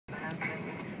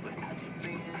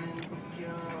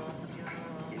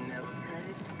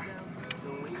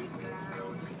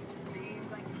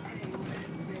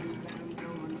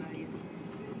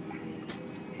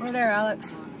Over there,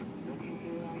 Alex.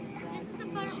 This is the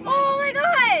butterfly. Oh my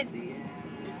God!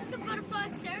 This is the butterfly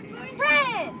observatory?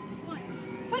 Brett! What?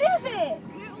 What is it?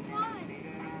 Great fly.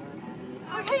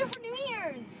 We're headed for New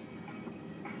Year's.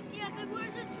 Yeah, but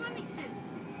where's our swimming suit?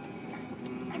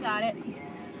 I got it.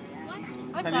 What?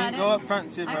 I've Can got you it. go up front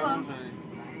and see if I everyone's will.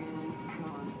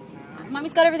 ready?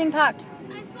 Mommy's got everything packed.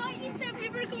 I thought you said we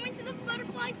were going to the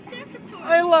butterfly observatory.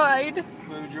 I lied.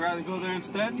 Wait, would you rather go there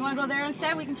instead? You want to go there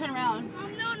instead? We can turn around.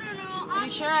 No. Are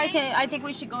you sure? I think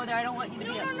we should go there. I don't want you to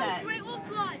be upset. No, Great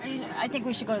Wolf Lodge. I think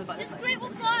we should go to the butterfly. Just Great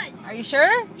Wolf Lodge. Are you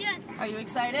sure? Yes. Are you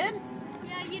excited?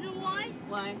 Yeah, you know why?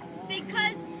 Why?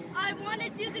 Because I want to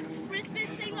do the Christmas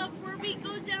thing of where we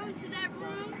go down to that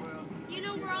room. You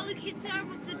know where all the kids are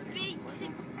with the big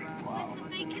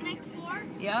Connect 4?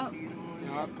 Yeah. You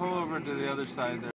know what? Pull over to the other side there.